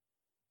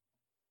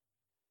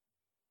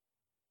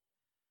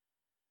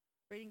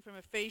Reading from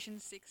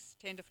Ephesians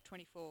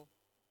 6:10-24.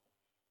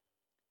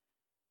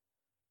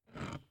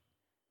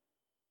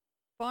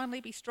 Finally,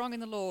 be strong in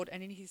the Lord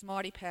and in his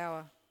mighty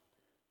power.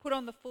 Put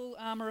on the full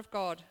armour of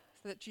God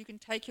so that you can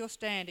take your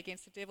stand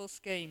against the devil's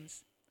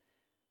schemes.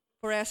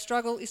 For our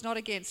struggle is not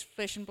against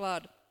flesh and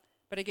blood,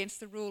 but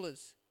against the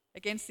rulers,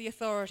 against the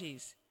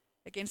authorities,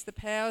 against the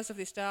powers of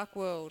this dark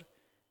world,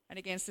 and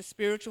against the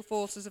spiritual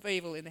forces of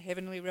evil in the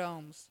heavenly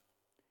realms.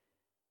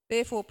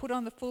 Therefore, put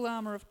on the full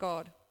armour of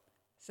God,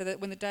 so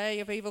that when the day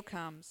of evil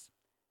comes,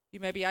 you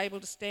may be able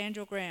to stand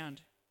your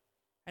ground,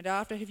 and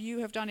after you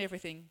have done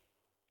everything,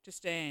 to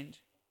stand.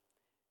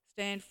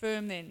 Stand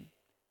firm then,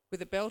 with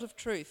the belt of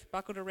truth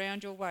buckled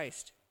around your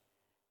waist,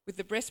 with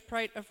the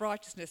breastplate of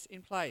righteousness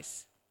in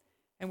place,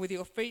 and with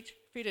your feet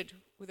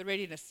fitted with the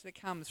readiness that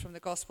comes from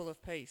the gospel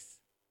of peace.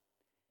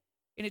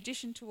 In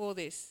addition to all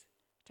this,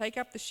 take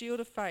up the shield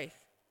of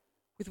faith,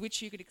 with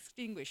which you can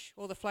extinguish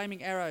all the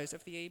flaming arrows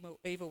of the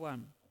evil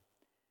one.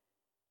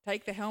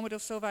 Take the helmet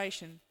of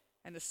salvation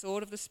and the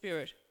sword of the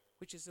Spirit,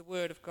 which is the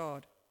word of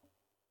God.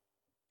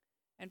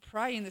 And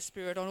pray in the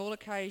Spirit on all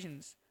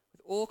occasions, with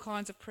all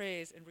kinds of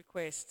prayers and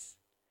requests.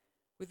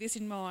 With this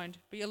in mind,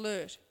 be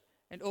alert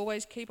and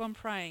always keep on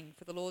praying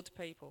for the Lord's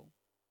people.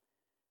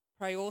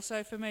 Pray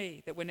also for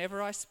me, that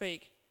whenever I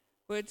speak,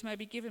 words may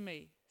be given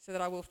me, so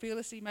that I will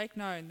fearlessly make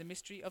known the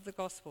mystery of the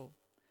gospel,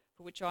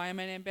 for which I am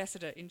an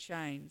ambassador in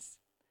chains.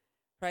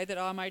 Pray that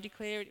I may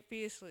declare it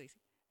fiercely,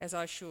 as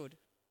I should.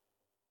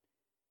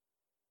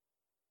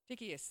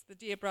 Tychicus, the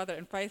dear brother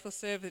and faithful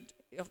servant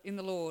in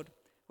the Lord,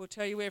 will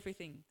tell you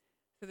everything,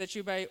 so that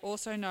you may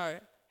also know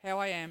how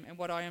I am and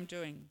what I am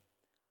doing.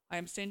 I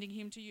am sending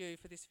him to you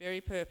for this very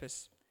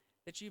purpose,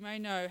 that you may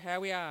know how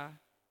we are,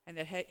 and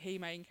that he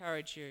may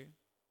encourage you.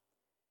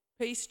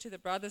 Peace to the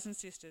brothers and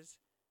sisters,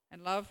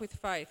 and love with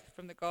faith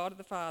from the God of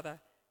the Father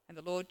and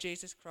the Lord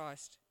Jesus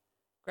Christ.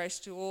 Grace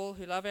to all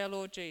who love our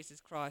Lord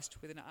Jesus Christ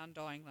with an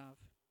undying love.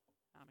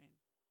 Amen.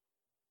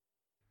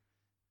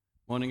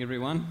 Morning,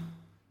 everyone.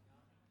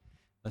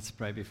 Let's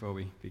pray before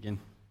we begin.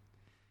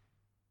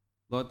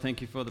 Lord, thank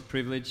you for the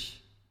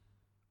privilege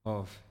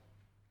of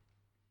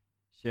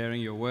sharing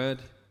your word.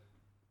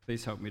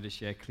 Please help me to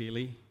share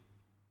clearly.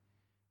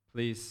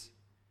 Please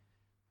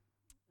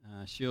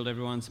shield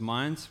everyone's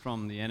minds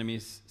from the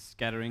enemy's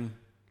scattering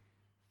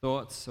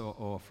thoughts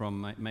or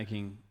from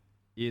making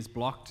ears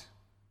blocked.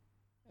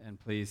 And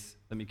please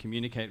let me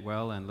communicate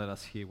well and let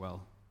us hear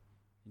well.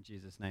 In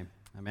Jesus' name,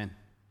 amen.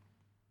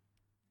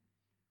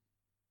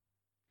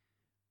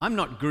 I'm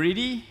not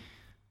greedy,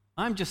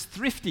 I'm just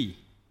thrifty.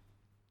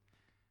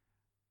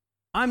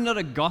 I'm not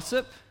a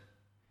gossip,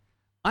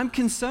 I'm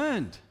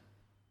concerned.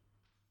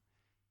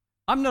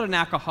 I'm not an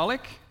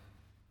alcoholic,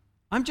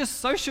 I'm just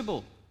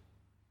sociable.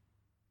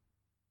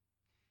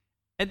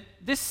 And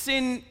this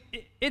sin,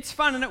 it's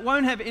fun and it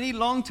won't have any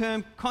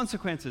long-term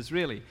consequences,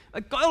 really.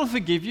 God will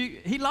forgive you,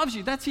 He loves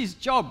you, that's His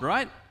job,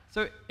 right?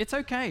 So it's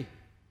okay.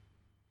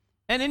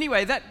 And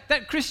anyway,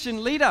 that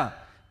Christian leader,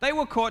 they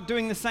were caught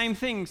doing the same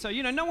thing. So,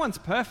 no one's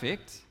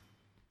perfect.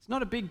 It's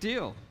not a big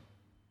deal.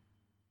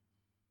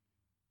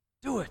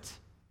 Do it.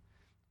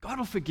 God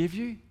will forgive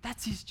you.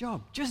 That's His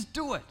job. Just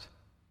do it.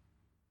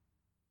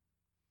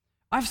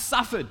 I've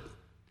suffered.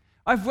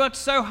 I've worked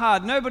so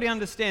hard. Nobody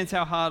understands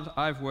how hard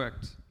I've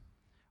worked.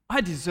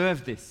 I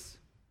deserve this.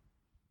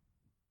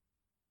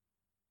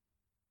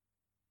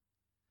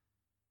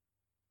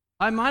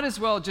 I might as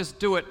well just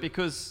do it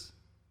because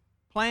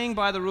playing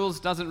by the rules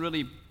doesn't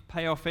really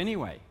pay off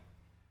anyway.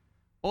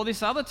 All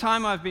this other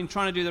time I've been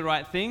trying to do the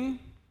right thing.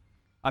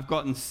 I've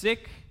gotten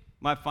sick.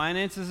 My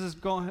finances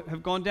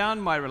have gone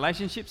down. My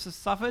relationships have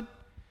suffered.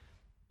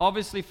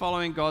 Obviously,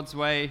 following God's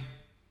way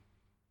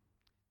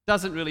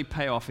doesn't really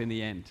pay off in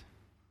the end.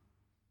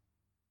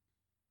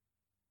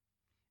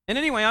 And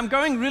anyway, I'm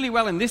going really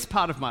well in this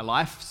part of my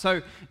life.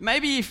 So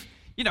maybe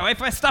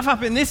if I stuff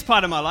up in this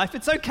part of my life,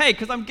 it's okay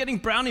because I'm getting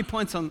brownie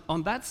points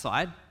on that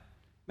side.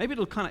 Maybe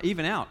it'll kind of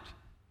even out.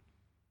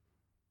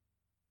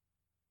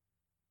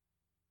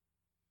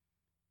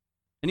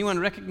 Anyone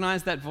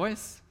recognize that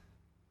voice?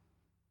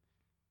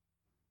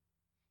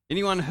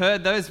 Anyone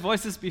heard those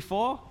voices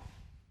before?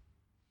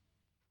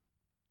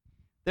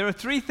 There are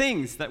three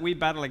things that we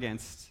battle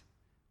against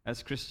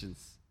as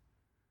Christians: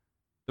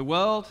 the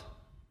world,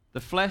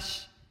 the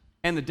flesh,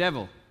 and the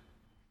devil.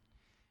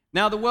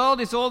 Now, the world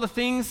is all the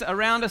things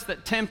around us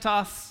that tempt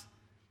us,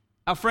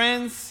 our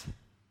friends,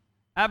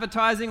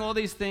 advertising, all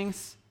these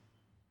things.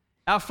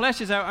 Our flesh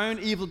is our own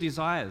evil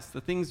desires,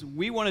 the things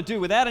we want to do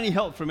without any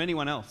help from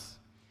anyone else.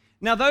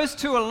 Now, those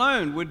two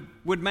alone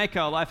would make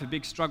our life a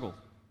big struggle.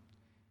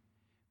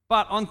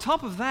 But on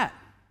top of that,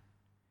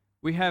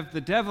 we have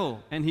the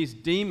devil and his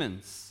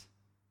demons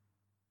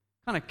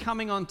kind of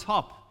coming on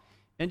top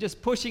and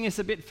just pushing us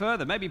a bit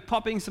further, maybe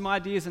popping some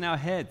ideas in our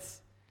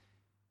heads.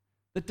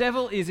 The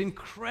devil is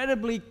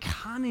incredibly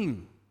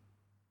cunning.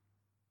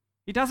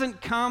 He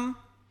doesn't come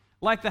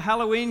like the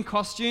Halloween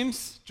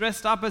costumes,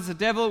 dressed up as a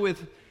devil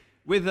with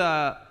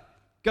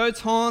goat's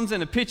horns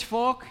and a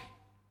pitchfork.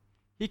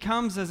 He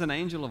comes as an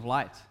angel of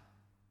light.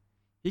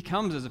 He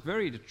comes as a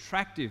very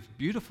attractive,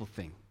 beautiful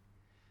thing.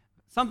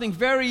 Something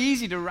very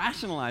easy to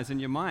rationalize in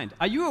your mind.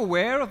 Are you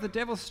aware of the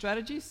devil's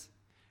strategies?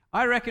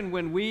 I reckon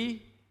when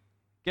we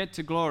get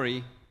to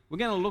glory, we're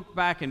going to look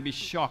back and be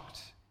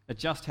shocked at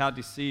just how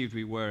deceived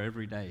we were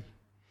every day.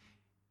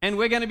 And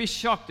we're going to be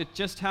shocked at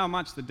just how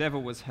much the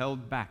devil was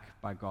held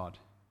back by God.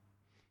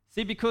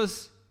 See,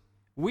 because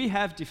we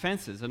have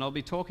defenses, and I'll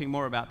be talking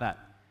more about that.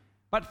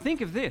 But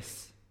think of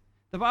this.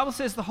 The Bible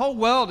says the whole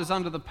world is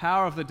under the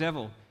power of the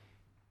devil.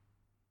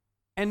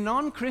 And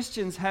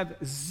non-Christians have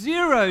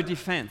zero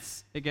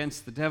defense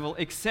against the devil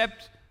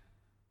except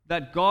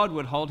that God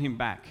would hold him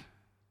back.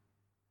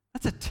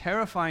 That's a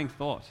terrifying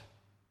thought.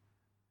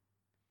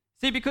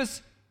 See,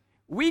 because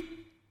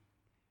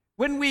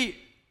when we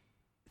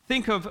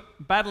think of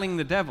battling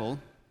the devil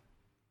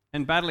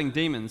and battling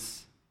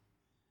demons,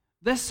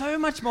 they're so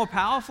much more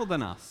powerful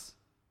than us.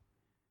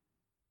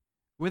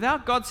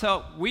 Without God's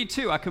help, we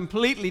too are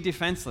completely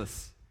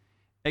defenseless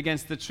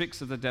against the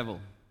tricks of the devil.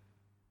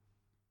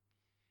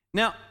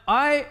 Now,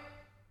 I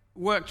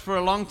worked for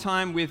a long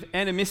time with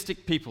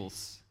animistic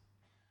peoples.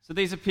 So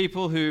these are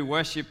people who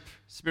worship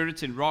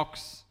spirits in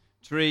rocks,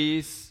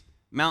 trees,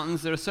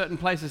 mountains. There are certain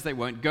places they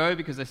won't go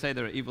because they say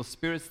there are evil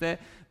spirits there.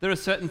 There are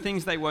certain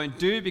things they won't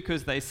do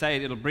because they say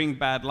it'll bring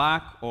bad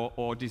luck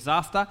or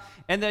disaster.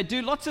 And they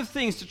do lots of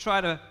things to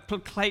try to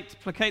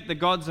placate the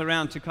gods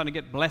around to kind of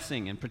get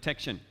blessing and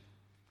protection.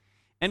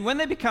 And when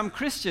they become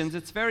Christians,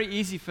 it's very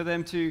easy for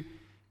them to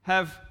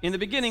have, in the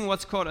beginning,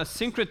 what's called a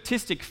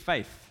syncretistic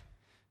faith.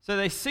 So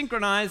they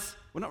synchronize,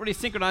 well, not really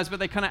synchronize, but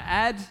they kind of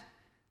add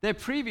their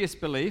previous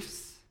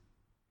beliefs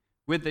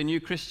with their new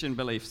Christian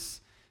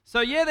beliefs. So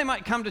yeah, they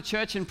might come to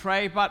church and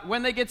pray, but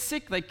when they get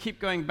sick, they keep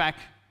going back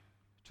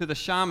to the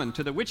shaman,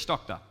 to the witch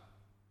doctor.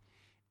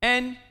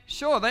 And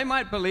sure, they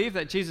might believe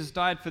that Jesus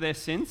died for their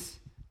sins,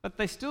 but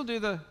they still do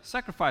the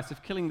sacrifice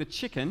of killing the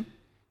chicken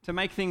to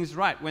make things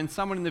right when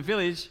someone in the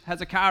village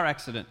has a car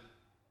accident.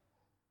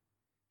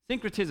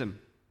 Syncretism.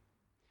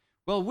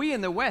 Well, we in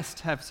the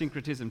West have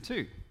syncretism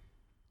too.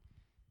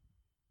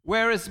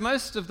 Whereas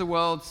most of the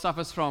world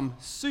suffers from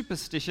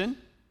superstition,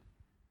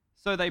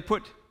 so they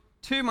put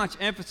too much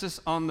emphasis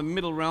on the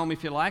middle realm,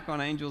 if you like, on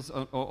angels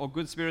or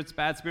good spirits,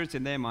 bad spirits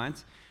in their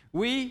minds,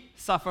 we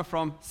suffer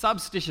from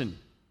substition.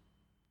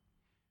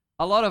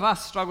 A lot of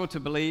us struggle to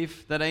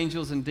believe that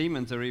angels and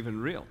demons are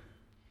even real.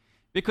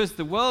 Because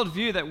the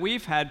worldview that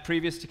we've had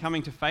previous to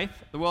coming to faith,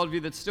 the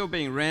worldview that's still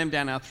being rammed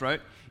down our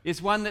throat,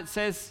 is one that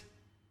says,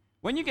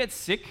 when you get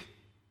sick,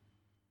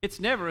 it's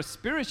never a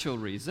spiritual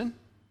reason.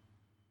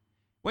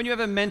 When you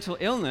have a mental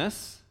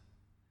illness,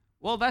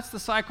 well, that's the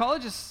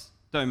psychologist's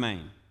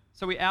domain.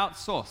 So we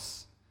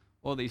outsource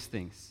all these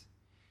things.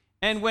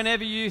 And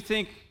whenever you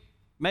think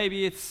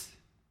maybe it's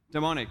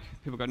demonic,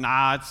 people go,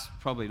 nah, it's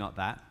probably not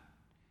that.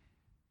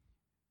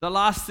 The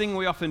last thing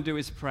we often do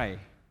is pray.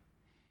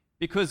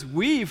 Because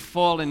we've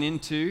fallen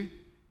into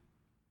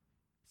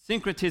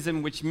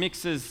syncretism, which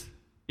mixes,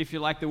 if you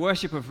like, the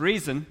worship of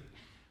reason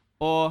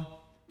or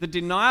the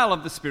denial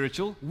of the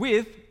spiritual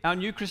with our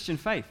new Christian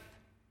faith.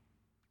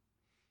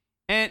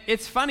 And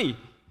it's funny.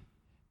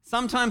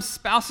 Sometimes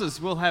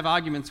spouses will have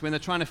arguments when they're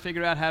trying to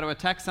figure out how to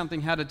attack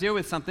something, how to deal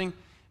with something,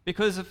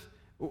 because of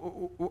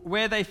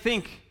where they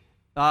think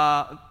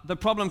the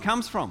problem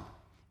comes from.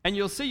 And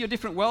you'll see your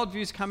different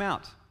worldviews come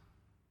out.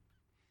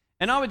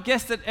 And I would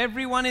guess that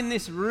everyone in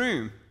this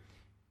room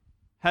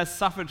has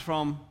suffered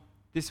from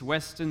this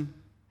Western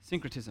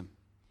syncretism.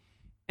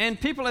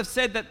 And people have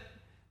said that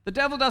the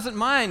devil doesn't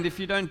mind if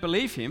you don't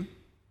believe him.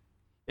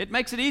 It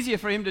makes it easier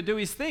for him to do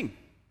his thing,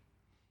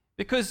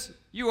 because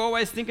you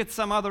always think it's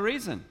some other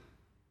reason.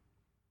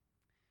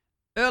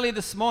 Early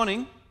this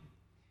morning,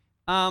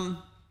 I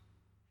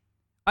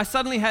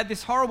suddenly had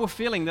this horrible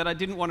feeling that I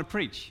didn't want to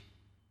preach.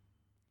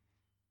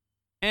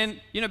 And,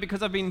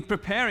 because I've been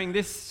preparing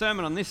this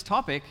sermon on this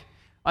topic,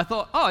 I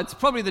thought, oh, it's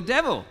probably the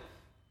devil.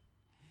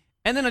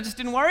 And then I just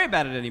didn't worry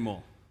about it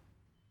anymore.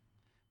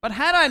 But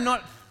had I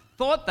not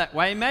thought that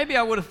way, maybe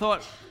I would have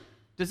thought,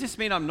 does this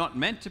mean I'm not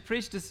meant to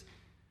preach?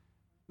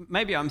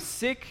 Maybe I'm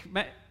sick?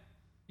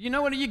 You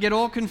know what? You get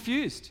all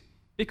confused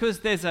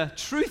because there's a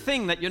true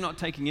thing that you're not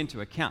taking into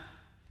account.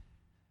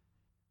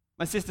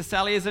 My sister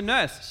Sally is a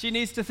nurse. She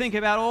needs to think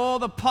about all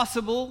the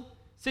possible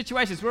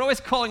situations. We're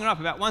always calling her up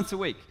about once a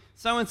week.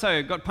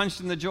 So-and-so got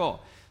punched in the jaw.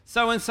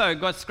 So-and-so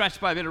got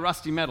scratched by a bit of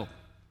rusty metal.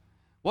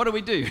 What do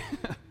we do?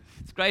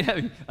 It's great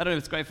having, I don't know if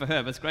it's great for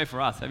her, but it's great for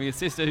us, having a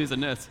sister who's a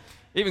nurse.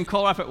 Even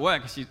call her up at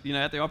work. She,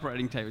 at the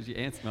operating table, she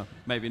answers. No,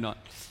 maybe not.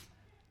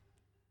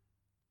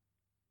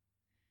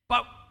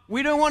 But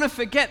we don't want to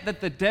forget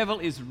that the devil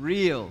is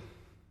real.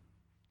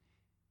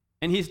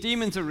 And his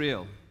demons are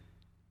real.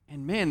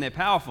 And man, they're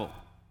powerful.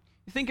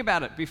 You think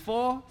about it.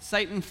 Before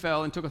Satan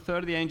fell and took a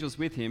third of the angels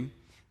with him,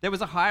 there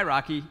was a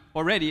hierarchy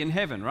already in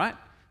heaven, right?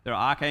 There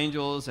are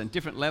archangels and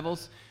different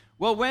levels.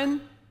 Well,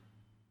 when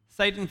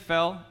Satan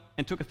fell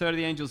and took a third of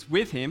the angels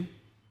with him,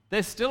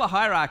 there's still a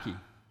hierarchy.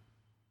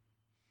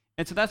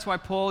 And so that's why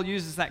Paul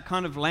uses that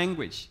kind of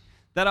language,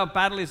 that our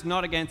battle is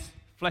not against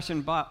flesh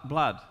and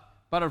blood,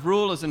 but of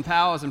rulers and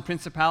powers and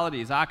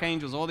principalities,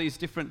 archangels, all these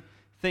different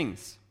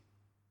things.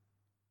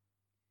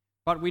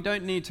 But we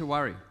don't need to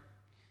worry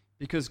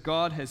because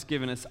God has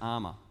given us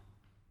armor.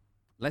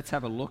 Let's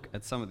have a look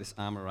at some of this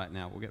armor right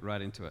now. We'll get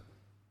right into it.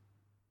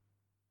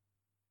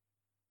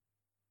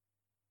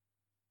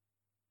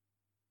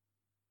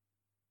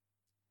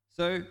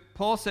 So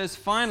Paul says,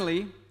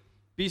 finally,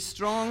 be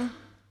strong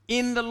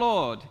in the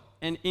Lord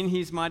and in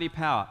his mighty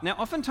power. Now,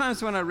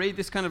 oftentimes when I read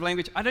this kind of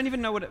language, I don't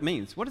even know what it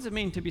means. What does it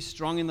mean to be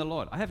strong in the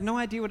Lord? I have no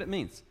idea what it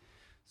means.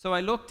 So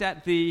I looked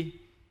at the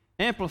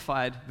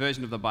Amplified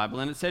version of the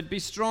Bible, and it said, be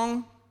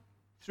strong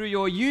through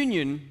your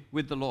union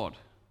with the Lord.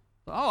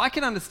 Oh, I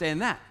can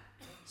understand that.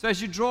 So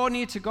as you draw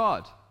near to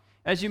God,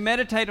 as you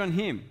meditate on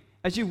him,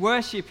 as you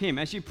worship him,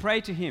 as you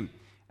pray to him,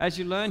 as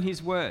you learn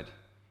his word,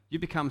 you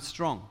become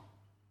strong.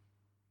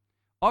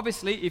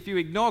 Obviously, if you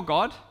ignore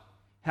God,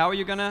 how are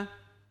you going to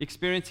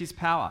experience his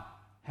power?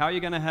 How are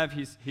you going to have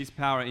his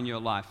power in your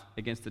life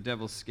against the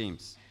devil's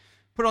schemes?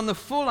 Put on the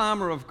full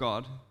armor of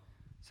God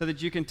so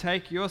that you can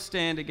take your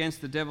stand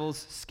against the devil's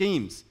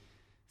schemes.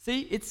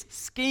 See, it's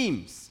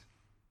schemes.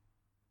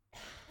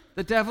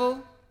 The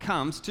devil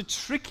comes to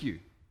trick you.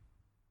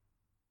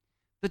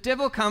 The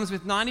devil comes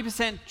with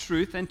 90%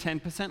 truth and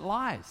 10%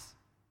 lies.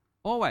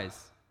 Always.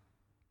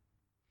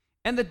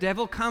 And the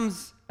devil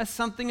comes as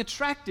something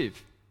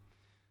attractive.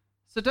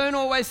 So don't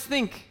always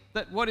think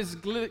that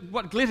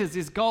what glitters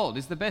is gold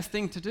is the best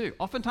thing to do.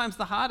 Oftentimes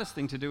the hardest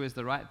thing to do is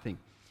the right thing.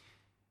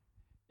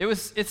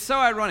 It's so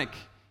ironic.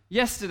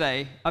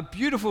 Yesterday, a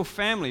beautiful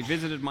family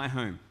visited my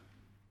home.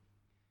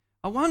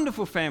 A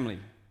wonderful family.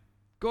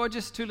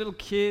 Gorgeous 2 little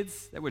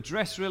kids. They were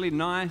dressed really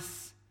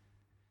nice.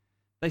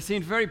 They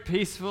seemed very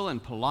peaceful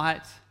and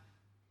polite.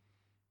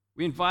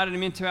 We invited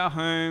them into our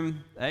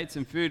home. They ate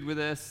some food with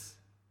us.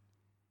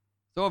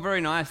 It's all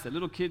very nice. The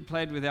little kid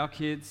played with our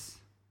kids.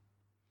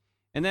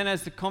 And then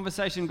as the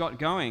conversation got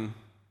going,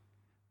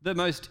 the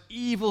most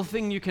evil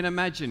thing you can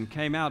imagine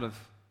came out of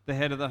the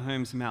head of the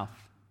home's mouth.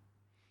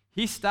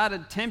 He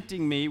started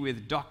tempting me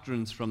with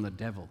doctrines from the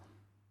devil.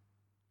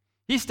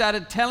 He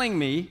started telling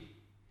me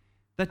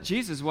that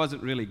Jesus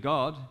wasn't really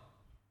God.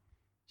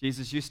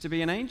 Jesus used to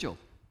be an angel.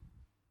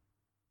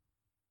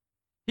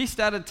 He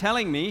started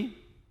telling me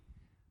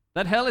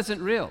that hell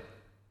isn't real.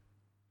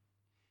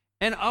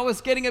 And I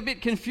was getting a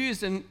bit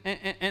confused and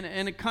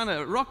it kind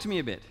of rocked me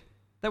a bit.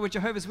 They were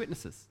Jehovah's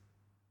Witnesses.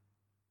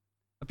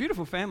 A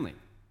beautiful family.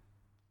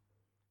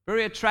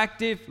 Very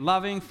attractive,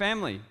 loving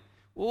family.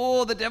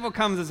 Oh, the devil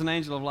comes as an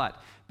angel of light.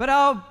 But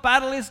our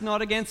battle is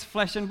not against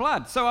flesh and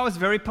blood. So I was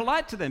very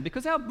polite to them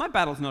because my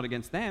battle's not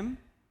against them.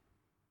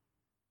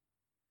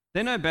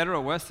 They're no better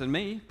or worse than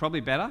me,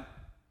 probably better.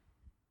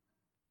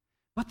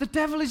 But the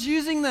devil is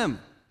using them.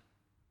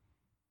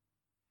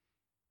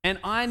 And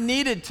I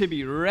needed to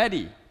be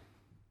ready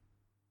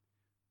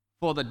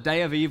for the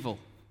day of evil,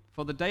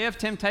 for the day of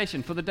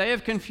temptation, for the day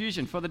of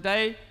confusion, for the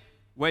day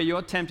where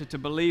you're tempted to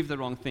believe the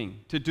wrong thing,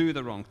 to do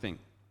the wrong thing.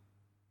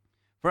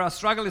 For our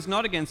struggle is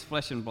not against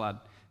flesh and blood,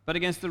 but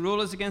against the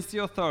rulers, against the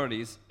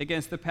authorities,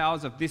 against the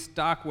powers of this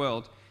dark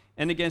world,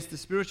 and against the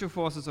spiritual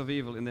forces of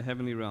evil in the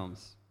heavenly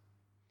realms.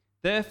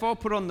 Therefore,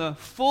 put on the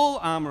full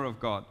armor of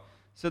God,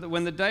 so that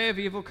when the day of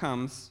evil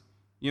comes,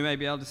 you may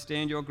be able to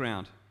stand your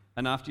ground,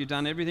 and after you've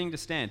done everything, to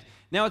stand.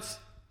 Now,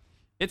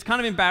 it's kind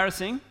of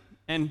embarrassing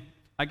and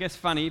I guess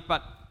funny,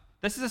 but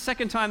this is the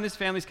second time this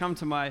family's come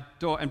to my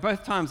door, and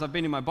both times I've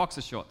been in my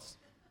boxer shorts.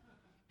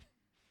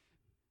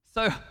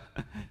 So,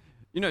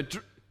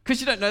 because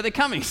you don't know they're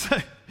coming. So,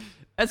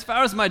 as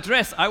far as my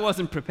dress, I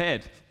wasn't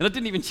prepared, and I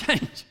didn't even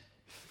change.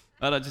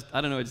 But I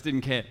don't know, I just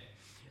didn't care.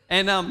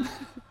 And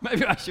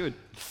maybe I should.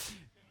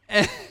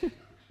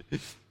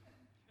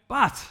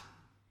 But,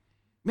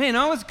 man,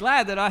 I was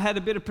glad that I had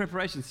a bit of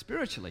preparation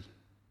spiritually.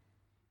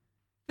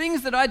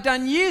 Things that I'd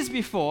done years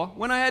before,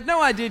 when I had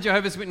no idea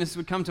Jehovah's Witnesses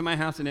would come to my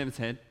house in Evans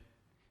Head,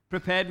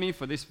 prepared me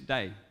for this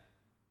day.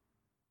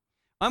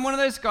 I'm one of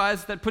those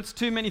guys that puts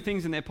too many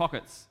things in their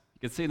pockets.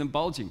 You can see them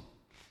bulging.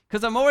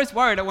 Because I'm always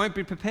worried I won't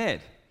be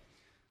prepared.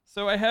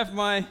 So I have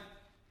my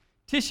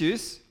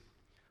tissues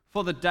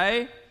for the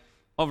day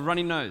of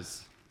runny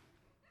nose.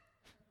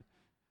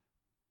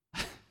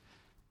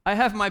 I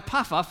have my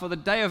puffer for the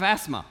day of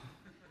asthma.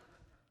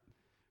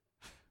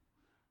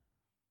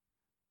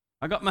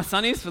 I got my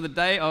sunnies for the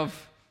day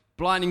of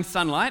blinding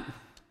sunlight.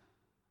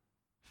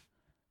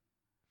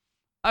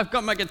 I've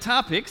got my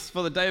guitar picks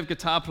for the day of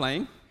guitar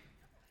playing.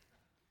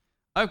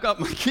 I've got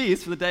my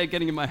keys for the day of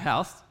getting in my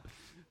house.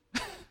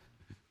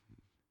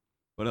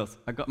 What else?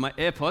 I got my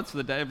AirPods for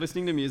the day of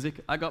listening to music.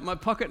 I got my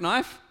pocket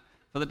knife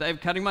for the day of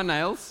cutting my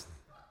nails.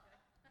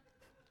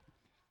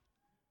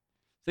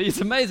 See,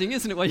 it's amazing,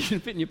 isn't it, what you can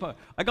fit in your pocket?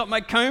 I got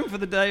my comb for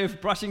the day of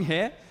brushing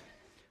hair.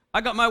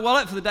 I got my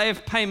wallet for the day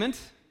of payment.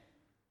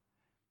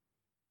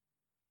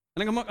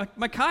 And I got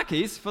my car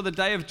keys for the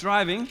day of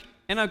driving.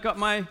 And I've got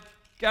my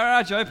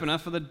garage opener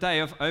for the day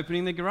of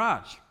opening the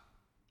garage.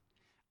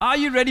 Are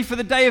you ready for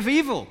the day of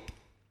evil?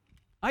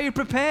 Are you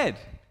prepared?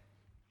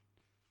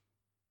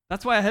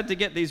 That's why I had to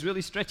get these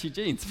really stretchy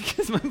jeans,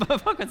 because my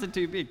pockets are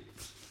too big.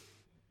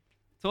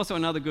 It's also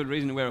another good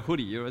reason to wear a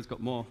hoodie. You've always got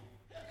more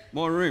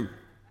room.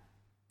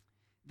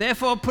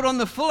 Therefore, put on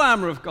the full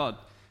armor of God,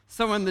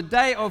 so when the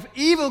day of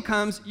evil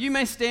comes, you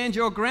may stand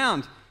your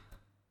ground.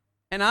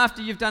 And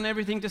after you've done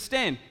everything to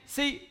stand.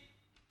 See,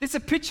 this is a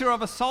picture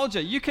of a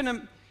soldier.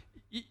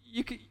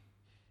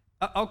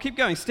 I'll keep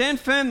going.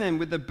 Stand firm then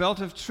with the belt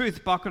of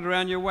truth buckled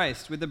around your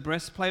waist, with the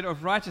breastplate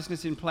of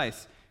righteousness in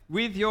place,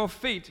 with your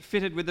feet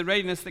fitted with the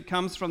readiness that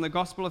comes from the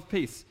gospel of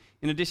peace.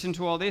 In addition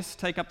to all this,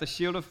 take up the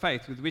shield of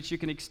faith with which you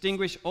can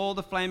extinguish all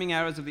the flaming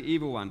arrows of the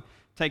evil one.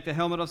 Take the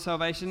helmet of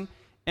salvation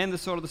and the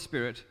sword of the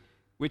Spirit,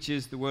 which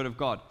is the word of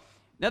God.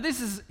 Now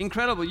this is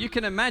incredible. You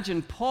can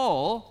imagine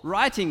Paul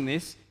writing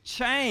this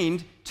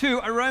chained to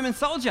a Roman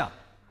soldier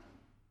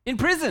in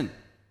prison.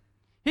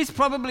 He's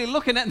probably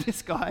looking at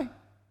this guy,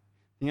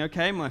 thinking,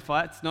 okay, my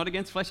fight's not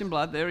against flesh and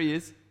blood. There he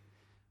is.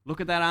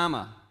 Look at that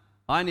armor.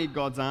 I need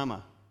God's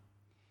armor.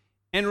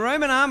 And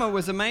Roman armor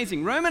was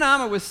amazing. Roman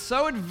armor was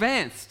so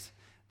advanced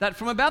that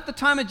from about the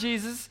time of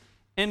Jesus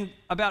and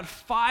about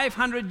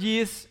 500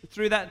 years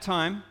through that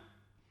time,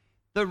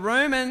 the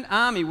Roman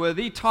army were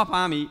the top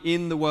army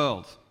in the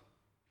world.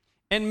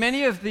 And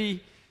many of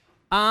the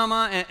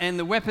armor and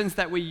the weapons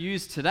that we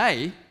use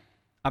today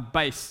are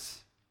based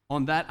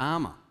on that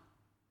armor.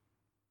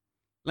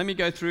 Let me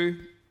go through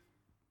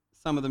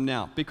some of them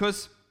now.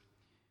 Because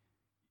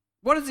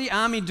what does the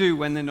army do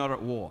when they're not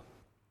at war?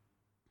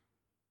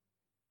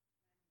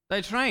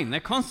 They train. They're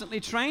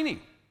constantly training,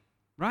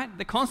 right?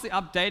 They're constantly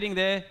updating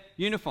their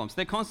uniforms.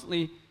 They're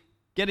constantly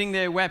getting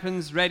their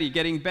weapons ready,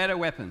 getting better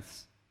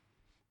weapons.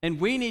 And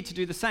we need to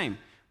do the same.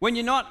 When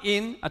you're not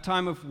in a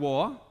time of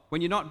war,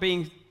 when you're not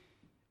being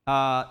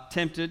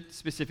tempted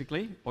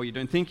specifically, or you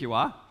don't think you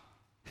are,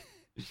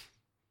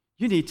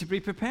 you need to be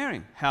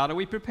preparing. How do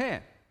we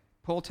prepare?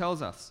 Paul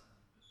tells us,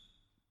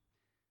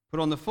 put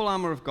on the full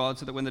armor of God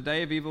so that when the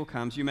day of evil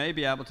comes, you may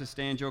be able to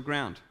stand your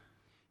ground.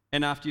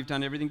 And after you've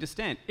done everything to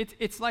stand.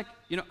 It's like,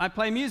 I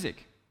play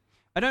music.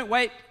 I don't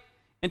wait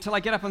until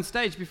I get up on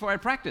stage before I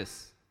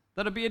practice.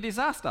 That'll be a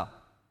disaster.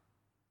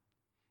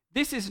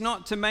 This is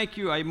not to make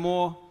you a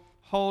more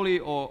holy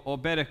or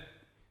better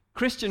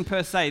Christian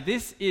per se.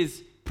 This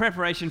is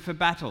preparation for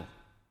battle.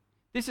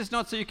 This is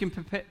not so you can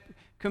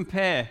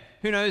compare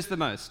who knows the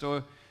most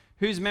or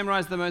who's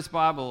memorized the most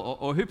Bible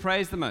or who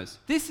prays the most.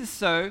 This is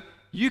so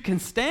you can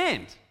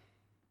stand.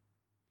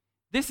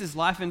 This is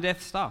life and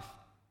death stuff.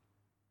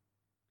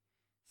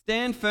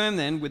 Stand firm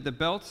then with the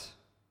belt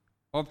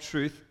of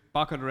truth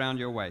buckled around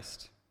your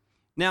waist.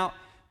 Now,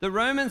 the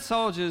Roman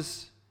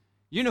soldier's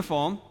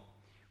uniform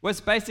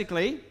was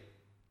basically,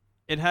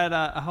 it had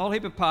a whole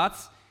heap of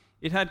parts.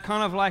 It had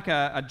kind of like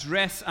a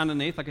dress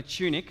underneath, like a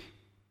tunic.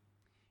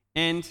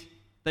 And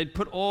they'd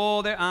put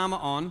all their armor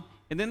on,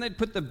 and then they'd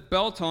put the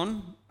belt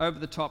on over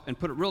the top and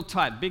put it real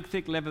tight. Big,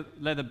 thick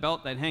leather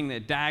belt. They'd hang their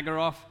dagger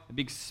off, a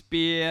big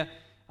spear,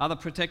 other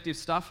protective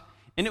stuff.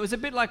 And it was a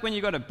bit like when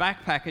you got a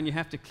backpack and you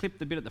have to clip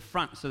the bit at the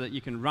front so that you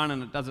can run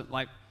and it doesn't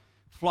like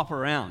flop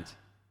around.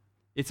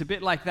 It's a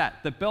bit like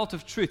that. The belt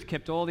of truth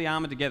kept all the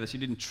armor together so you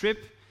didn't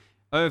trip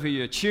over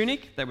your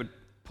tunic. They would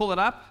pull it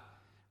up.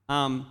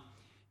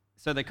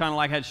 So they kind of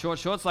like had short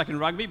shorts like in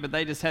rugby, but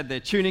they just had their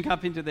tunic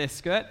up into their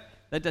skirt.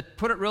 They had to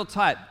put it real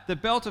tight. The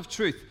belt of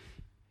truth.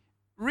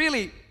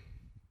 Really,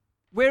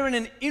 we're in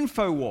an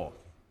info war.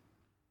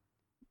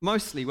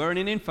 Mostly, we're in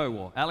an info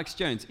war. Alex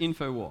Jones,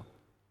 info war.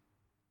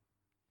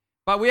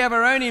 But we have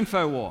our own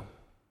info war.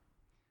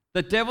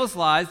 The devil's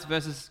lies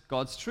versus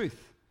God's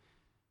truth.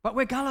 But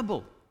we're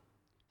gullible.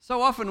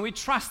 So often we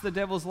trust the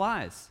devil's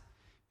lies.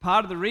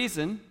 Part of the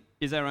reason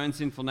is our own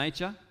sinful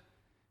nature.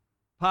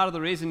 Part of the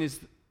reason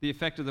is the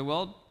effect of the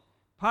world.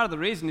 Part of the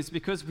reason is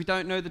because we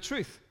don't know the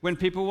truth. When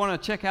people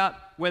want to check out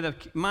whether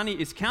money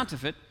is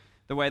counterfeit,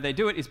 the way they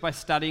do it is by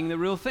studying the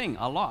real thing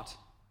a lot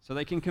so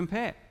they can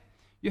compare.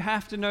 You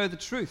have to know the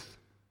truth.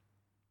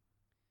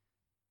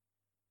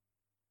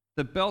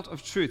 The belt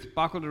of truth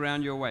buckled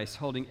around your waist,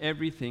 holding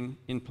everything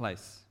in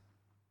place.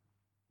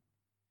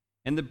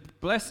 And the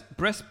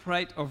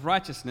breastplate of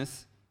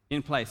righteousness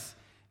in place.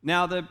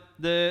 Now,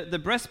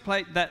 the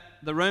breastplate that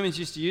the Romans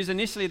used to use,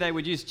 initially they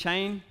would use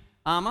chain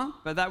armor,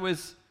 but that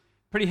was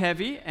pretty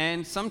heavy,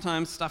 and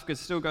sometimes stuff could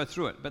still go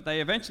through it. But they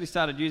eventually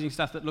started using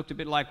stuff that looked a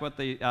bit like what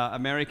the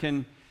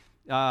American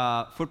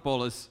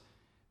footballers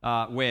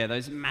wear,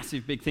 those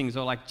massive big things,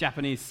 or like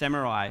Japanese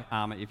samurai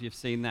armor, if you've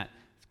seen that.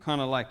 It's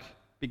kind of like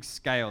big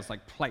scales,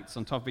 like plates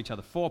on top of each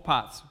other. 4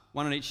 parts,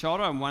 one on each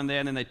shoulder and one there,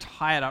 and then they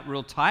tie it up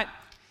real tight.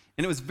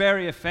 And it was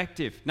very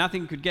effective.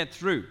 Nothing could get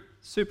through.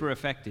 Super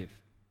effective.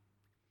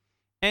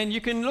 And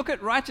you can look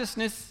at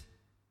righteousness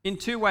in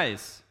 2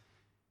 ways.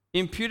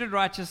 Imputed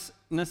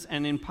righteousness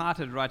and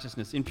imparted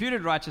righteousness.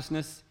 Imputed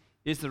righteousness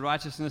is the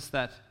righteousness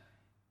that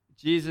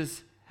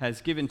Jesus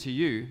has given to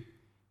you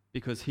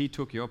because he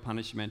took your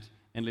punishment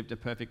and lived a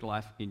perfect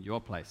life in your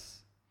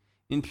place.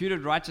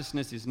 Imputed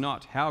righteousness is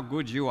not how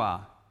good you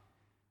are,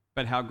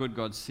 but how good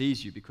God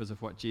sees you because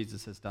of what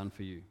Jesus has done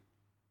for you.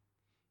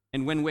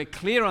 And when we're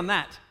clear on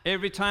that,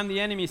 every time the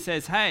enemy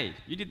says, hey,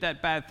 you did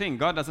that bad thing,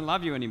 God doesn't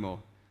love you anymore.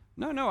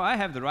 No, I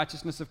have the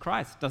righteousness of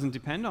Christ. It doesn't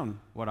depend on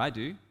what I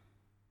do.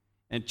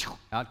 And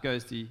out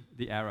goes the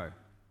arrow.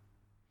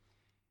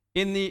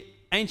 In the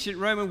ancient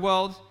Roman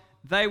world,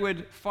 they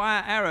would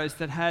fire arrows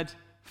that had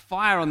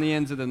fire on the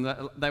ends of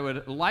them. They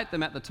would light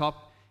them at the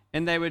top,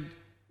 and they would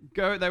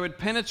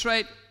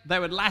penetrate, they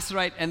would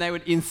lacerate, and they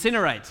would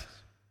incinerate.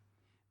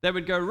 They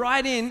would go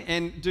right in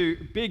and do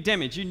big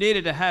damage. You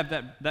needed to have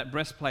that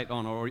breastplate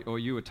on, or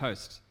you were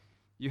toast.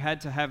 You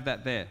had to have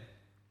that there.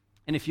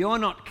 And if you're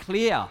not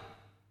clear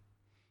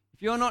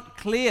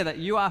that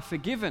you are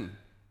forgiven,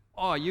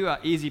 you are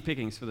easy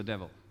pickings for the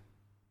devil.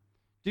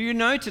 Do you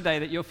know today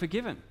that you're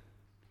forgiven?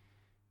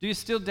 Do you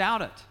still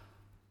doubt it?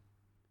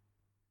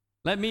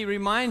 Let me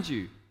remind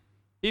you,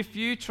 if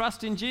you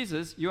trust in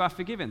Jesus, you are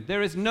forgiven.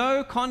 There is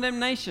no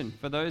condemnation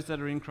for those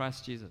that are in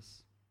Christ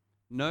Jesus.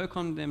 No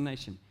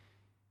condemnation.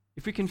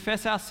 If we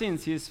confess our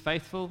sins, he is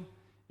faithful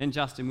and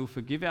just and will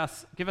give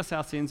us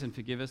our sins and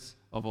forgive us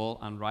of all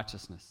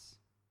unrighteousness.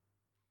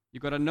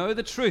 You've got to know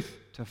the truth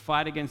to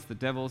fight against the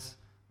devil's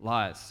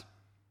lies.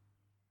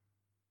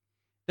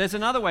 There's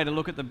another way to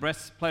look at the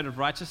breastplate of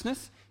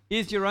righteousness,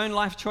 is your own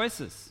life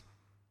choices.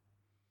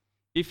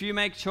 If you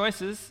make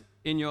choices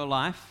in your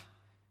life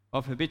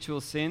of habitual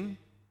sin,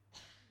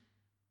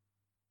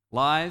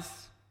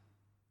 lies,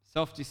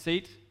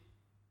 self-deceit,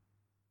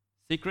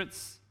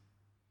 secrets,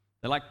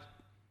 they're like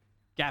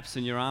gaps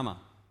in your armor.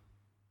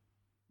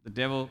 The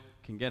devil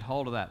can get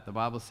hold of that. The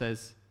Bible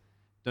says,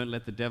 don't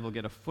let the devil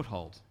get a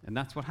foothold. And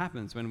that's what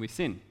happens when we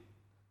sin.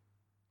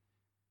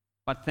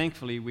 But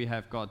thankfully, we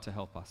have God to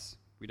help us.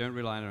 We don't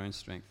rely on our own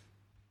strength.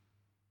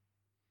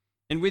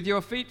 And with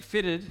your feet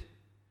fitted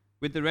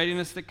with the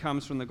readiness that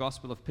comes from the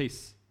gospel of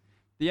peace.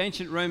 The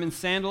ancient Roman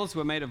sandals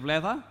were made of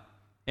leather,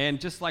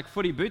 and just like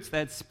footy boots, they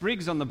had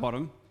sprigs on the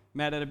bottom,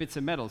 made out of bits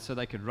of metal so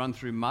they could run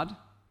through mud.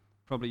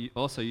 Probably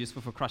also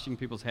useful for crushing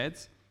people's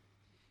heads.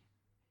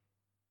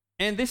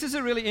 And this is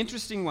a really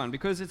interesting one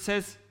because it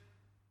says,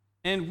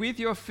 and with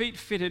your feet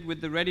fitted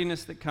with the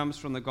readiness that comes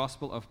from the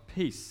gospel of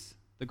peace.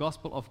 The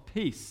gospel of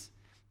peace.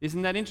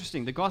 Isn't that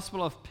interesting? The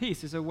gospel of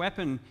peace is a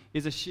weapon,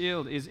 is a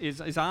shield,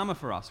 is armor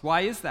for us.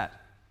 Why is that?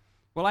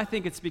 Well, I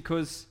think it's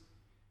because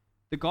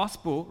the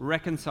gospel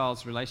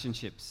reconciles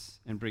relationships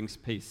and brings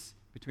peace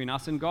between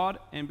us and God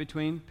and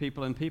between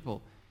people and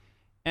people.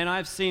 And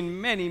I've seen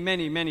many,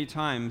 many, many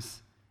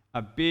times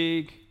a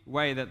big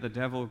way that the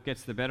devil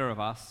gets the better of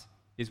us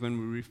is when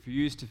we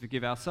refuse to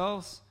forgive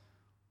ourselves,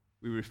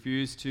 we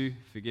refuse to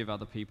forgive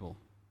other people,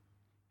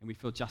 and we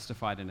feel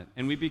justified in it.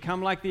 And we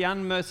become like the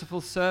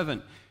unmerciful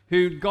servant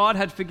who God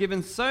had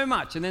forgiven so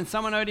much, and then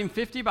someone owed him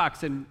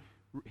 $50 and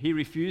he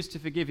refused to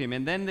forgive him.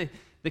 And then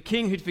the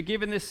king who'd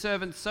forgiven this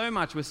servant so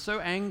much was so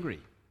angry.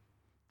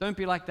 Don't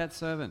be like that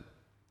servant.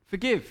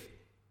 Forgive.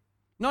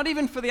 Not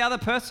even for the other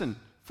person,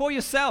 for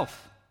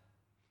yourself.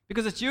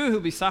 Because it's you who'll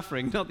be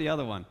suffering, not the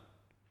other one.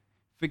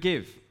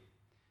 Forgive.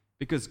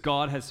 Because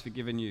God has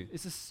forgiven you.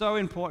 This is so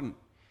important.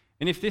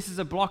 And if this is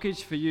a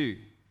blockage for you,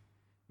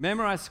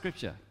 memorize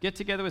scripture. Get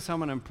together with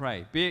someone and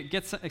pray.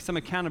 Get some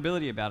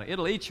accountability about it.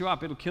 It'll eat you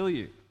up. It'll kill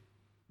you.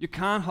 You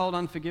can't hold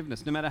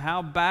unforgiveness. No matter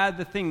how bad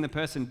the thing the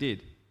person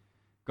did,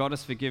 God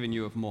has forgiven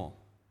you of more.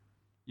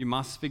 You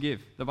must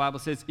forgive. The Bible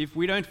says if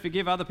we don't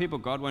forgive other people,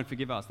 God won't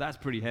forgive us. That's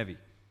pretty heavy.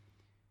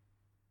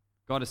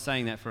 God is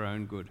saying that for our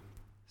own good.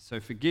 So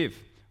forgive,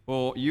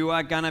 or you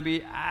are going to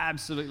be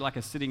absolutely like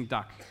a sitting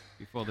duck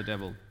before the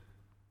devil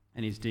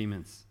and his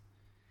demons.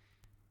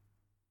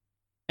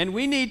 And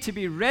we need to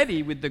be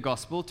ready with the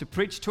gospel to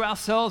preach to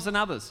ourselves and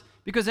others.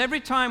 Because every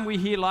time we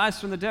hear lies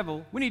from the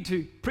devil, we need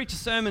to preach a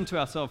sermon to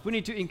ourselves. We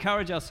need to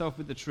encourage ourselves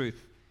with the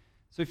truth.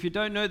 So if you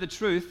don't know the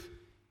truth,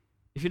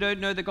 if you don't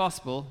know the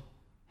gospel,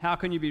 how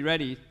can you be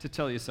ready to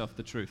tell yourself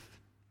the truth?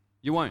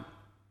 You won't.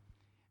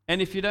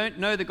 And if you don't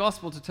know the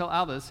gospel to tell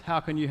others, how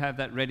can you have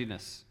that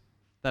readiness,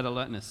 that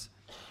alertness?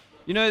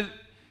 You know,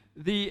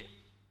 the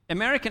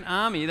American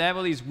army, they have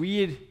all these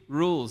weird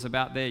rules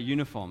about their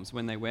uniforms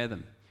when they wear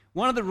them.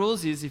 One of the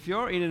rules is if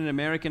you're in an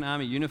American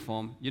army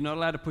uniform, you're not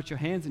allowed to put your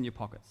hands in your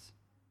pockets.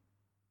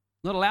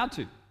 Not allowed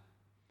to.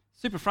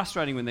 Super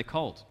frustrating when they're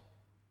cold.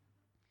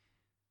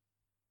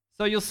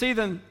 So you'll see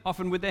them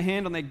often with their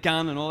hand on their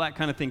gun and all that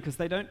kind of thing because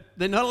they're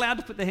not allowed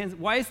to put their hands.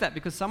 Why is that?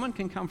 Because someone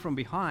can come from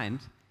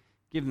behind,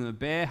 give them a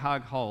bear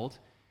hug hold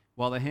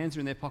while their hands are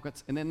in their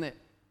pockets, and then they're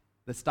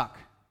stuck.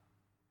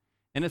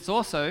 And it's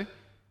also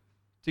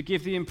to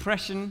give the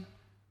impression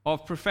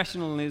of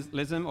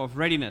professionalism, of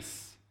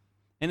readiness.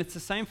 And it's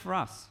the same for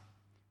us.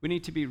 We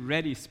need to be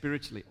ready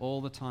spiritually all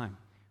the time.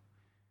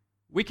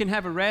 We can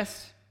have a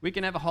rest, we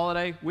can have a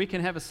holiday, we can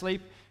have a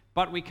sleep,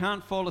 but we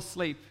can't fall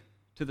asleep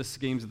to the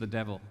schemes of the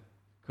devil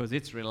because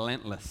it's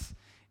relentless.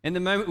 And the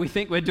moment we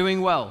think we're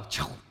doing well,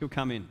 he'll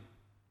come in.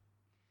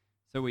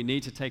 So we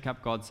need to take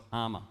up God's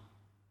armor.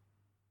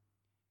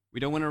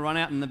 We don't want to run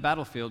out in the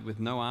battlefield with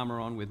no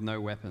armor on, with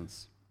no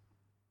weapons.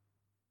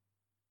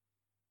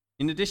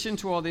 In addition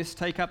to all this,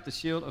 take up the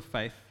shield of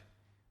faith,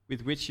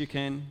 with which you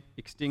can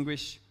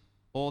extinguish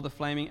all the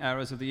flaming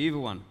arrows of the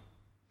evil one.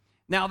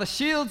 Now, the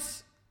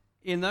shields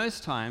in those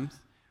times,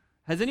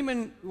 Has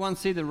anyone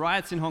seen the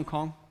riots in Hong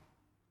Kong?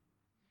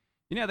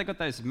 You know, they've got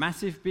those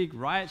massive big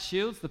riot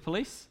shields, the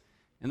police,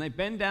 and they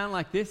bend down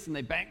like this and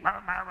they bang,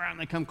 and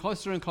they come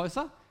closer and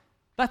closer.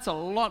 That's a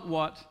lot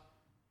what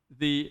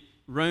the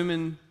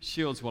Roman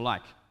shields were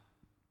like.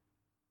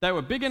 They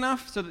were big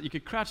enough so that you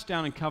could crouch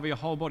down and cover your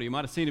whole body. You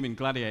might have seen them in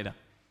Gladiator.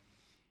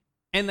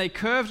 And they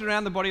curved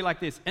around the body like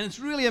this. And it's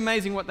really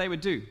amazing what they would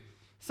do.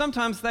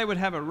 Sometimes they would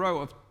have a row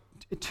of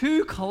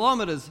 2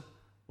 kilometers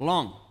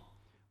long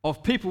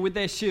of people with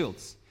their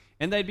shields.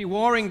 And they'd be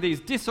warring these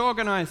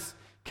disorganized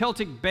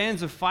Celtic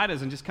bands of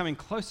fighters and just coming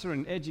closer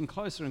and edging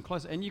closer and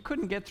closer. And you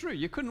couldn't get through.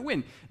 You couldn't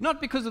win. Not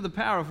because of the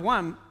power of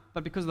one,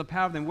 but because of the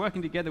power of them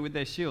working together with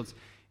their shields.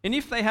 And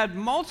if they had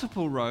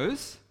multiple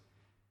rows,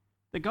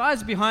 the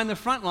guys behind the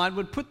front line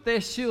would put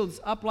their shields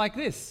up like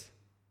this.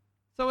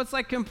 So it's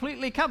like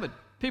completely covered.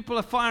 People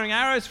are firing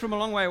arrows from a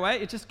long way away.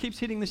 It just keeps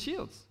hitting the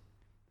shields.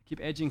 They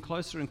keep edging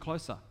closer and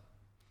closer.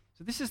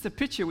 So this is the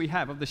picture we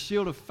have of the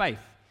shield of faith.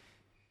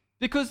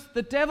 Because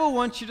the devil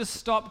wants you to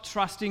stop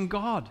trusting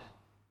God.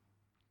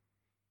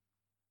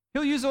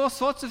 He'll use all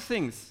sorts of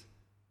things.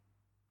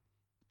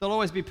 They'll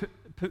always be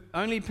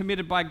only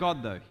permitted by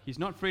God, though. He's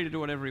not free to do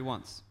whatever he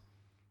wants.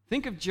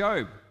 Think of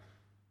Job.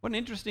 What an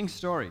interesting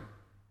story.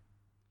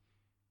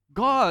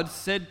 God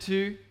said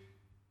to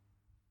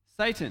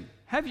Satan,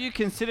 "Have you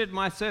considered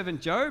my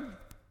servant Job?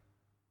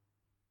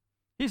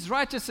 He's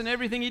righteous in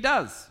everything he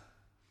does."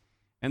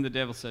 And the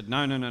devil said,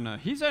 No.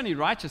 He's only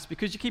righteous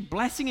because you keep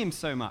blessing him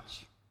so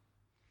much.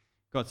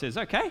 God says,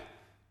 "Okay,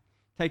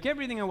 take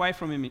everything away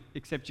from him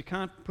except you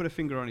can't put a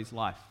finger on his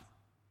life."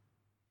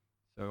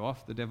 So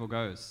off the devil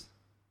goes.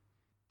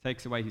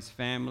 Takes away his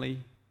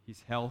family,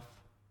 his health,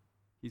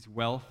 his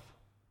wealth.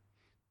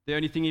 The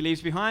only thing he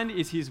leaves behind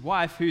is his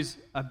wife, who's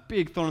a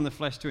big thorn in the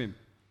flesh to him.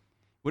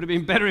 Would have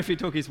been better if he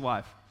took his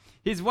wife.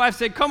 His wife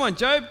said, "Come on,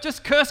 Job,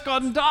 just curse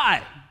God and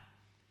die.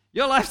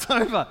 Your life's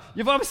over.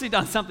 You've obviously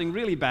done something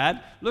really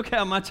bad. Look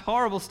how much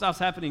horrible stuff's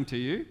happening to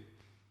you."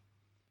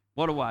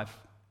 What a wife.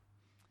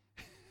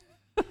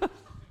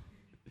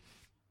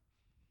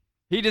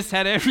 He just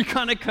had every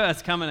kind of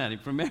curse coming at him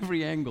from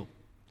every angle.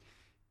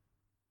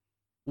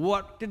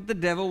 What did the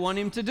devil want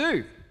him to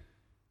do?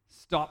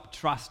 Stop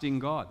trusting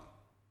God.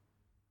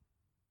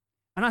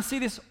 And I see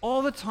this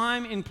all the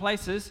time in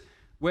places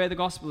where the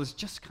gospel is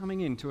just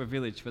coming into a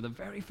village for the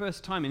very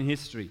first time in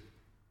history.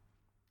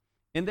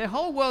 And their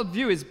whole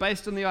worldview is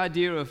based on the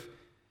idea of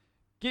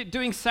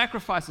doing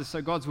sacrifices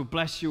so God will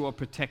bless you or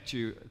protect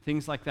you,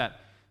 things like that.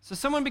 So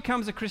someone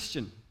becomes a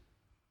Christian,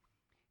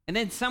 and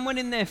then someone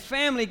in their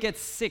family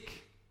gets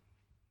sick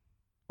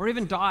or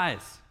even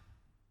dies.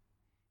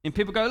 And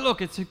people go,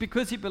 "Look, it's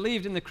because he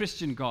believed in the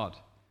Christian God."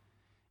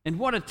 And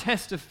what a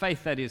test of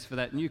faith that is for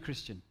that new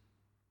Christian.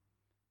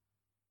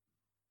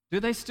 Do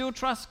they still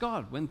trust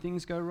God when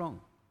things go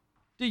wrong?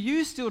 Do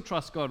you still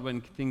trust God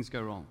when things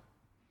go wrong?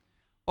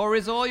 Or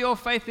is all your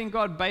faith in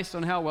God based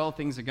on how well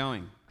things are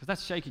going? Because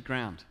that's shaky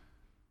ground.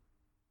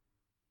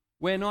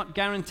 We're not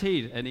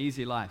guaranteed an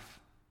easy life.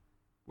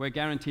 We're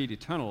guaranteed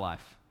eternal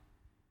life.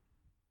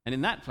 And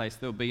in that place,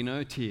 there'll be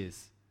no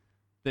tears.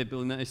 There'll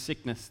be no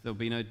sickness. There'll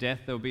be no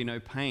death. There'll be no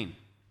pain.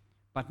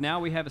 But now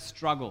we have a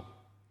struggle.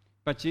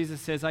 But Jesus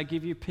says, "I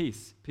give you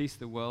peace, peace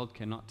the world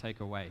cannot take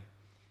away."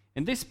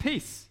 And this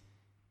peace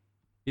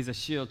is a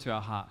shield to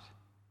our heart.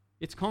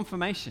 It's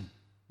confirmation.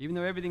 Even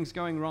though everything's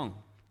going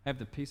wrong, I have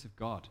the peace of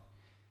God.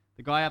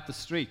 The guy up the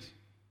street,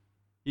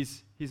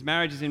 his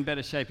marriage is in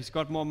better shape. He's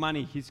got more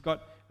money. He's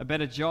got a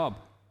better job.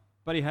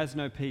 But he has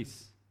no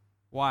peace.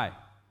 Why?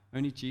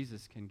 Only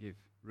Jesus can give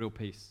real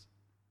peace.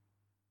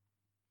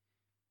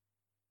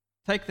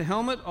 Take the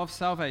helmet of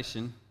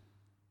salvation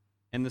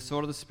and the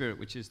sword of the Spirit,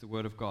 which is the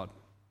Word of God.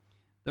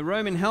 The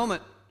Roman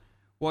helmet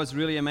was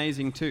really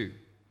amazing too.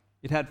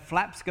 It had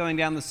flaps going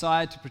down the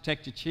side to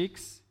protect your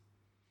cheeks.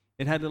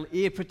 It had little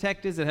ear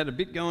protectors. It had a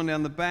bit going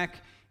down the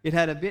back. It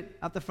had a bit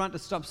up the front to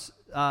stop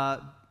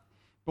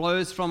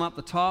blows from up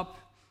the top.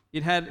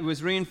 It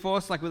was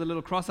reinforced like with a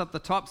little cross up the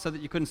top so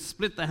that you couldn't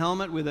split the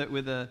helmet with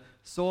a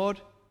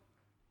sword.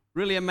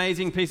 Really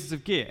amazing pieces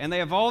of gear. And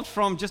they evolved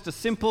from just a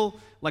simple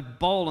like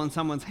bowl on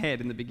someone's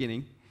head in the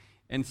beginning,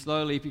 and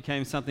slowly it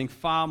became something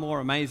far more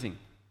amazing.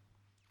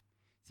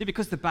 See,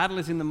 because the battle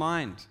is in the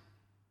mind.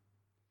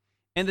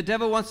 And the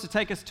devil wants to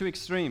take us to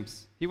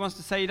extremes. He wants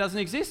to say he doesn't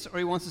exist, or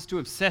he wants us to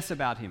obsess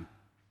about him.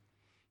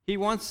 He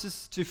wants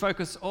us to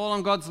focus all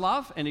on God's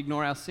love and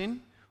ignore our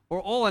sin,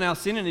 or all on our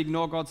sin and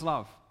ignore God's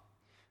love.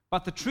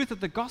 But the truth of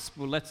the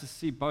gospel lets us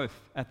see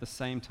both at the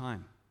same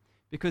time.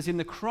 Because in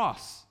the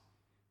cross,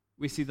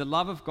 we see the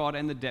love of God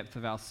and the depth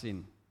of our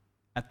sin.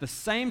 At the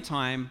same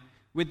time,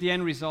 with the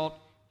end result,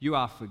 you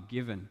are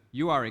forgiven.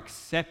 You are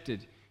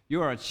accepted.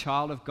 You are a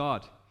child of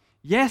God.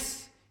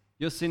 Yes,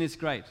 your sin is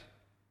great,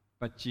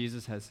 but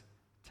Jesus has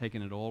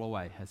taken it all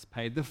away, has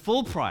paid the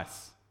full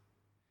price.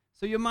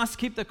 So you must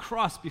keep the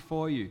cross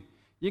before you.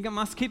 You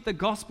must keep the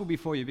gospel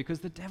before you, because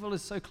the devil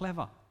is so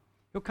clever.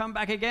 He'll come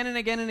back again and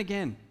again and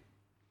again.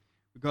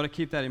 We've got to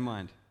keep that in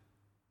mind.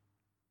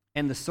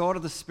 And the sword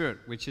of the Spirit,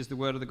 which is the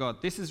word of the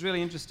God. This is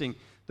really interesting.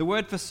 The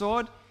word for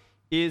sword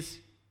is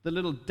the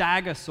little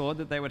dagger sword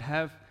that they would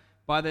have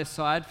by their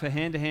side for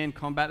hand-to-hand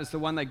combat. It's the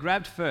one they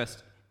grabbed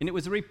first, and it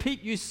was a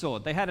repeat use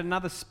sword. They had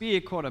another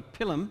spear called a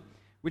pilum,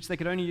 which they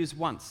could only use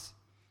once.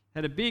 It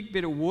had a big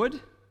bit of wood,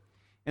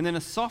 and then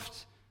a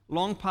soft,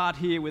 long part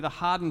here with a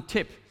hardened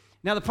tip.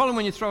 Now the problem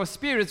when you throw a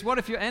spear is, what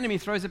if your enemy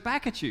throws it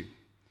back at you?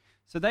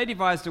 So they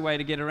devised a way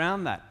to get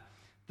around that.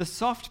 The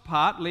soft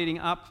part leading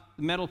up,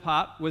 the metal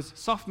part, was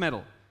soft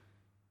metal,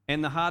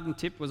 and the hardened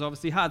tip was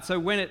obviously hard. So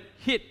when it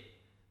hit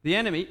the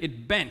enemy,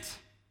 it bent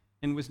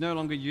and was no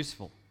longer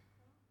useful.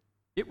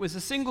 It was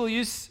a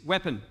single-use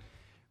weapon.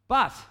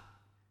 But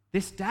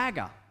this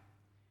dagger,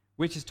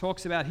 which it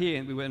talks about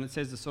here when it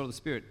says the sword of the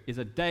Spirit, is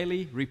a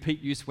daily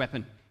repeat-use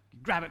weapon.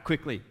 Grab it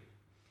quickly,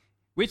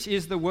 which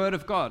is the word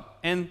of God.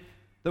 And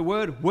the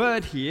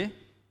word here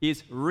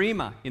is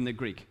rhema in the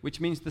Greek, which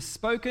means the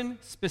spoken,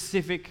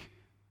 specific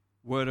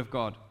word of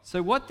God.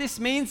 So what this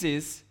means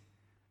is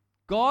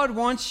God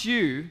wants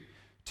you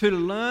to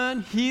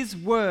learn his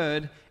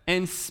word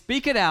and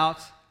speak it out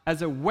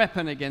as a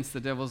weapon against the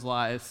devil's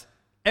lies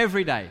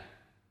every day.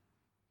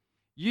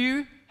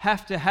 You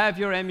have to have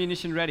your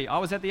ammunition ready. I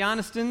was at the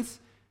Arnestons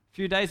a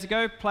few days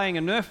ago playing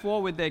a Nerf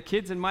war with their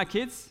kids and my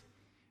kids.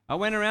 I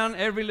went around,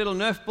 every little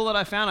Nerf bullet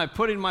I found, I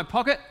put in my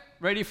pocket,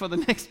 ready for the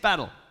next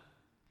battle.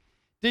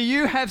 Do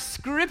you have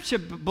scripture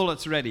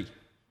bullets ready?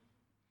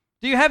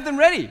 Do you have them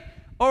ready?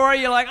 Or are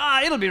you like,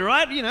 it'll be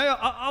right,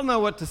 I'll know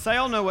what to say,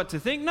 I'll know what to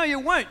think. No, you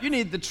won't. You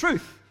need the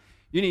truth.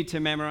 You need to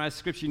memorize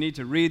scripture. You need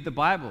to read the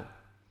Bible.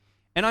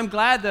 And I'm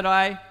glad that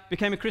I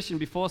became a Christian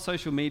before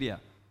social media,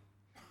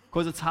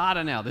 because it's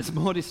harder now. There's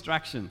more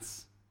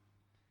distractions.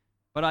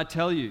 But I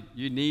tell you,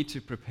 you need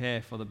to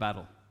prepare for the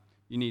battle.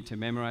 You need to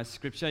memorize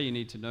scripture. You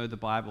need to know the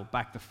Bible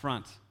back to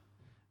front.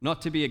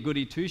 Not to be a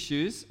goody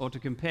two-shoes or to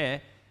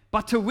compare,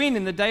 but to win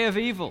in the day of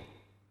evil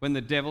when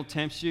the devil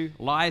tempts you,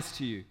 lies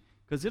to you.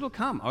 Because it'll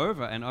come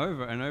over and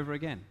over and over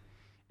again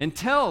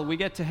until we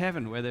get to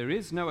heaven where there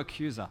is no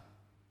accuser.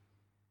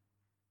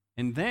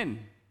 And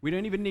then we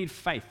don't even need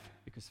faith,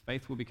 because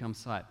faith will become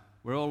sight.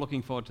 We're all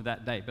looking forward to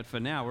that day. But for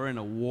now, we're in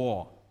a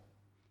war.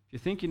 If you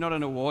think you're not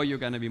in a war, you're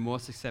going to be more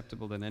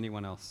susceptible than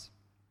anyone else.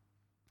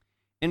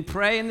 And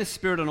pray in the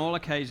Spirit on all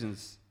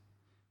occasions,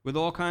 with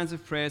all kinds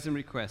of prayers and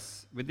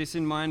requests. With this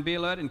in mind, be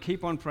alert and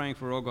keep on praying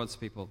for all God's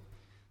people.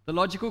 The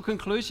logical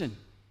conclusion,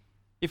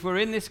 if we're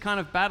in this kind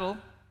of battle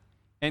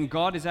and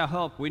God is our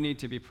help, we need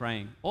to be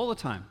praying all the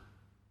time.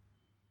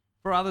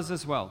 For others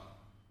as well.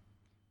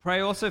 Pray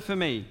also for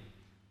me,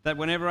 that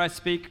whenever I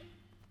speak,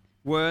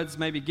 words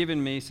may be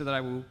given me so that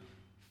I will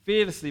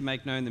fearlessly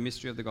make known the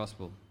mystery of the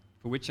gospel,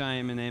 for which I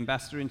am an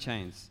ambassador in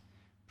chains.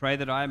 Pray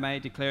that I may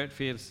declare it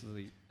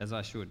fearlessly as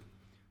I should.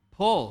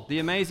 Paul, the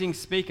amazing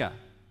speaker,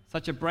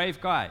 such a brave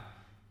guy.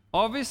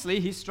 Obviously,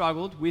 he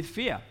struggled with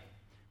fear.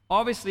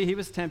 Obviously, he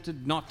was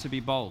tempted not to be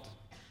bold.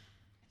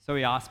 So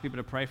he asked people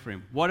to pray for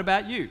him. What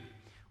about you?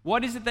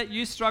 What is it that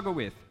you struggle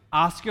with?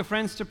 Ask your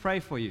friends to pray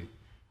for you.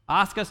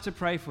 Ask us to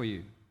pray for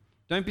you.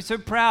 Don't be so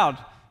proud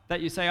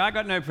that you say, I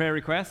got no prayer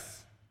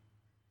requests.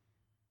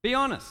 Be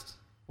honest.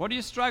 What are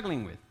you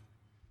struggling with?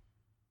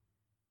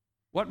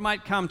 What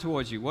might come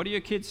towards you? What are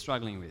your kids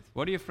struggling with?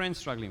 What are your friends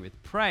struggling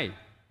with? Pray.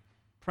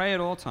 Pray at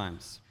all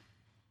times.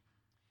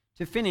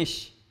 To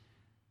finish,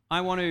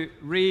 I want to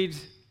read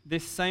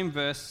this same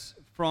verse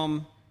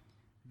from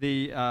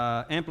the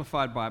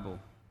Amplified Bible,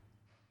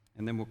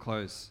 and then we'll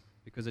close,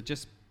 because it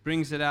just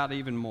brings it out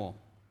even more.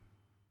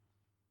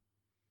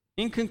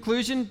 In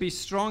conclusion, be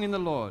strong in the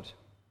Lord.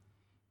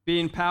 Be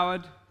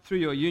empowered through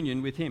your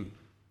union with him.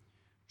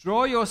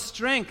 Draw your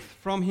strength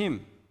from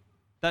him,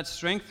 that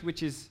strength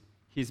which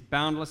his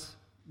boundless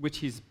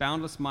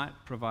might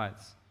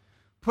provides.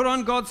 Put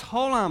on God's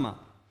whole armor,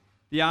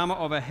 the armor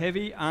of a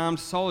heavy armed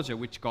soldier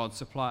which God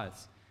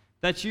supplies,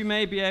 that you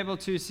may be able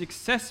to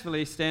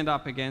successfully stand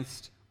up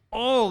against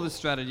all the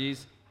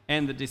strategies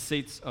and the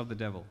deceits of the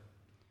devil.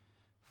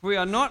 For we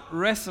are not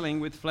wrestling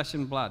with flesh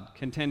and blood,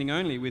 contending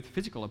only with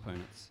physical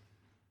opponents,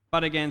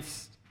 but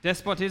against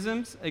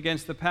despotisms,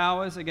 against the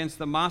powers, against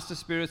the master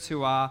spirits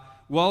who are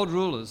world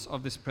rulers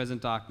of this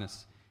present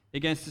darkness,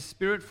 against the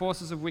spirit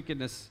forces of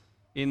wickedness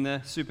in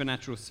the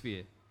supernatural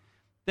sphere.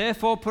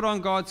 Therefore, put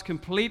on God's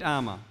complete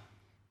armor,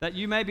 that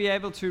you may be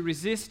able to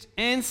resist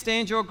and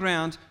stand your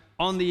ground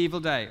on the evil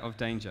day of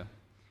danger.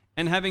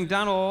 And having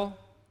done all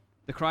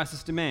the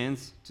crisis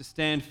demands, to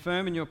stand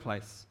firm in your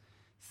place.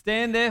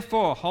 Stand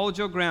therefore, hold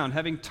your ground,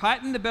 having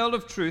tightened the belt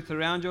of truth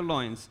around your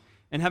loins,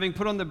 and having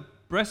put on the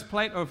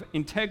breastplate of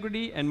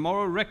integrity and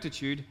moral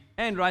rectitude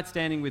and right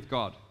standing with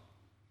God.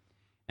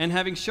 And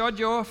having shod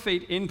your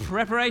feet in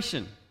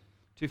preparation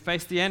to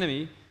face the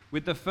enemy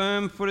with the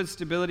firm-footed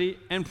stability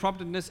and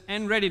promptness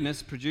and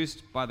readiness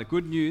produced by the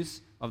good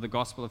news of the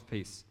gospel of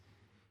peace.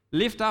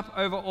 Lift up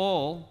over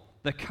all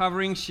the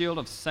covering shield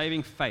of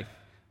saving faith,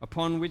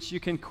 upon which you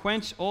can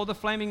quench all the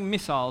flaming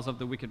missiles of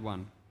the wicked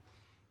one.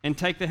 And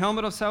take the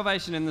helmet of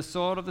salvation and the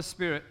sword of the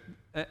Spirit,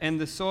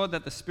 and the sword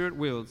that the Spirit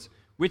wields,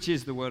 which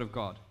is the word of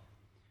God.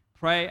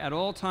 Pray at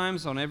all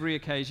times, on every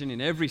occasion,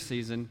 in every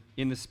season,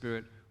 in the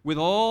Spirit, with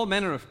all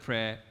manner of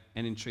prayer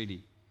and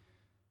entreaty.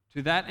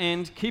 To that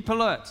end, keep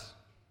alert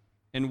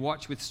and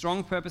watch with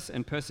strong purpose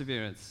and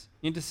perseverance,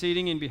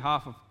 interceding in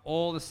behalf of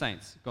all the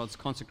saints, God's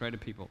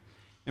consecrated people.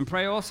 And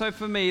pray also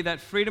for me that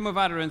freedom of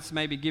utterance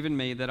may be given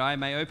me, that I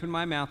may open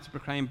my mouth to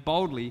proclaim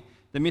boldly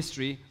the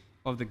mystery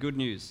of the good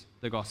news,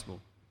 the gospel,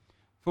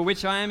 for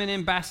which I am an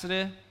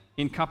ambassador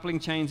in coupling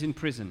chains in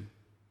prison.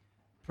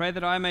 Pray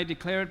that I may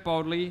declare it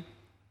boldly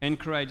and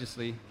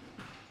courageously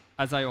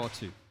as I ought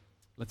to.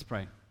 Let's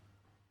pray.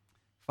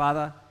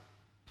 Father,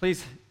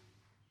 please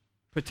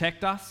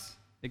protect us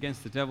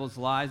against the devil's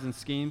lies and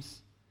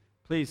schemes.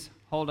 Please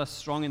hold us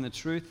strong in the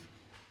truth.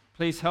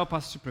 Please help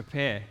us to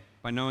prepare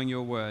by knowing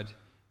your word,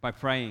 by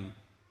praying,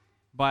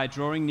 by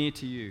drawing near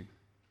to you.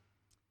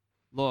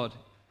 Lord,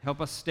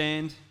 help us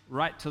stand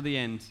right till the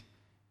end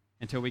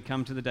until we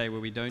come to the day where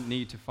we don't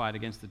need to fight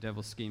against the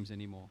devil's schemes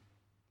anymore.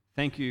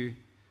 Thank you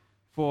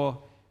for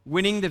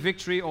winning the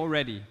victory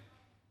already.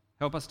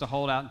 Help us to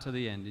hold out until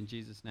the end. In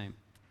Jesus' name,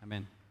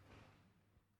 amen.